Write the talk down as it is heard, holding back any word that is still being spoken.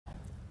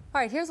All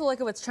right, here's a look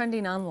at what's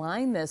trending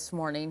online this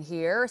morning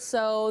here.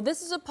 So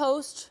this is a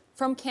post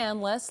from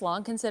Canlis,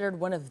 long considered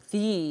one of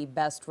the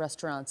best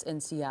restaurants in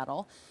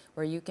Seattle,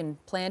 where you can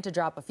plan to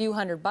drop a few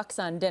 $100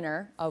 on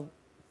dinner.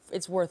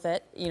 It's worth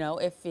it, you know,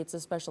 if it's a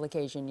special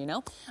occasion, you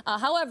know.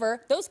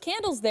 However, those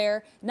candles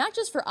there, not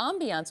just for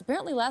ambiance.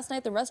 Apparently last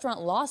night the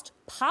restaurant lost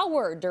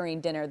power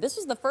during dinner. This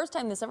was the first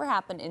time this ever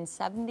happened in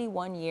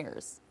 71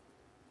 years.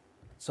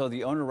 So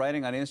the owner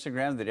writing on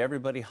Instagram that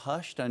everybody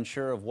hushed,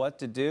 unsure of what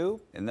to do,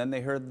 and then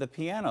they heard the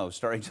piano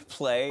starting to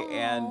play. Aww.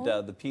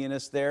 And the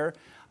pianist there,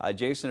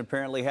 Jason,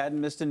 apparently hadn't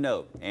missed a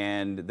note.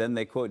 And then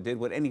they, quote, did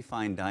what any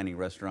fine dining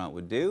restaurant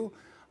would do.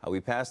 We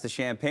passed the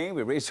champagne,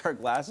 we raised our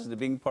glasses to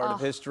being part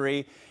of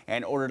history,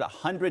 and ordered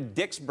 100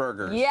 Dick's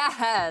burgers.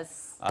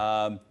 Yes.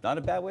 Not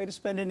a bad way to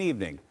spend an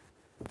evening.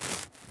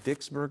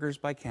 Dick's Burgers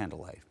by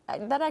candlelight.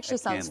 That actually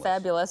sounds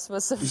fabulous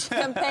with some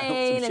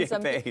champagne and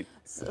some champagne.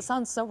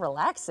 Sounds so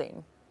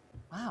relaxing.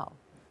 Wow,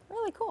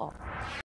 really cool.